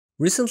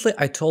Recently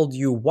I told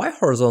you why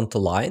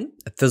horizontal line,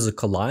 a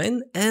physical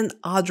line, and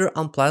other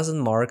unpleasant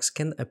marks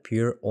can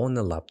appear on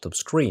a laptop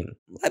screen.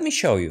 Let me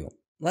show you.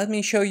 Let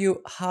me show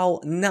you how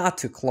not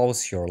to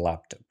close your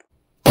laptop.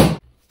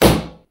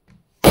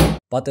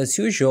 But as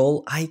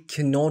usual, I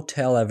cannot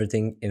tell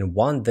everything in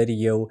one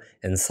video,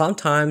 and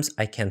sometimes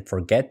I can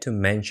forget to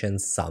mention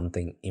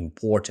something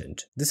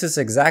important. This is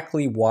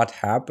exactly what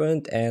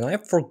happened, and I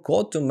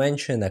forgot to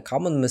mention a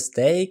common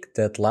mistake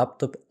that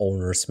laptop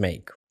owners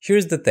make.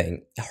 Here's the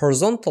thing, a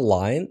horizontal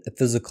line, a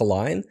physical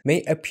line,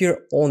 may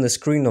appear on the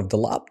screen of the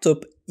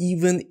laptop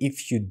even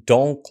if you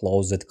don't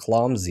close it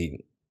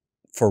clumsy.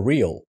 For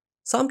real.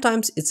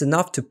 Sometimes it's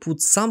enough to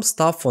put some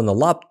stuff on a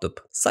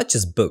laptop, such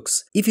as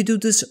books. If you do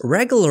this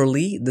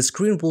regularly, the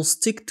screen will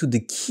stick to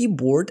the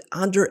keyboard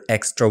under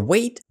extra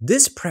weight.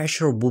 This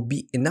pressure will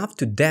be enough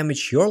to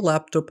damage your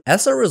laptop.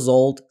 As a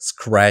result,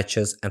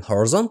 scratches and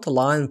horizontal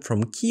line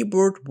from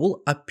keyboard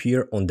will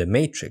appear on the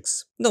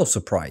matrix. No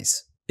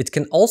surprise. It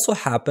can also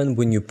happen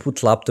when you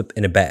put laptop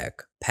in a bag.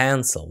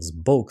 Pencils,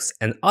 books,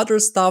 and other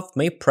stuff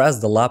may press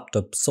the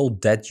laptop so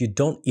that you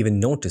don't even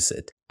notice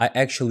it. I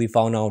actually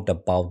found out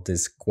about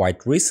this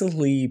quite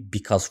recently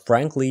because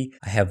frankly,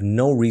 I have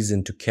no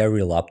reason to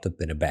carry a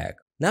laptop in a bag.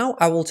 Now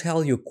I will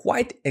tell you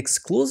quite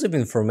exclusive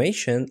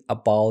information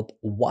about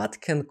what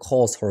can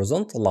cause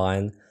horizontal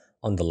line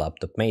on the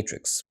laptop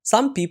matrix.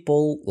 Some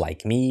people,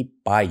 like me,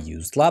 buy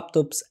used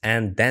laptops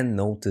and then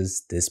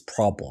notice this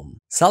problem.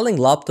 Selling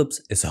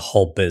laptops is a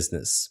whole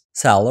business.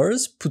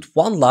 Sellers put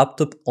one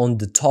laptop on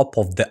the top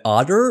of the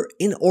other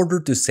in order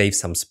to save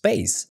some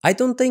space. I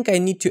don't think I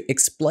need to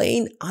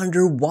explain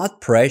under what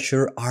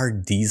pressure are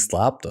these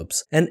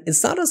laptops. And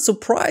it's not a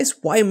surprise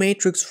why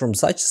matrix from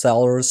such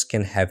sellers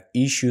can have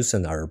issues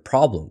and other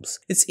problems.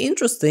 It's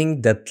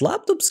interesting that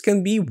laptops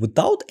can be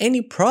without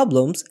any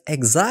problems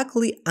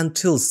exactly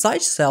until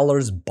such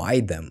sellers buy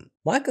them.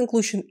 My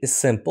conclusion is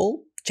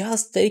simple,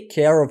 just take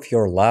care of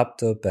your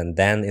laptop and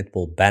then it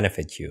will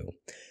benefit you.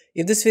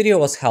 If this video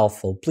was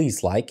helpful,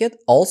 please like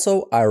it.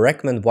 Also, I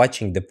recommend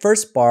watching the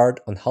first part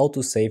on how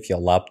to save your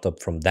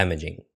laptop from damaging.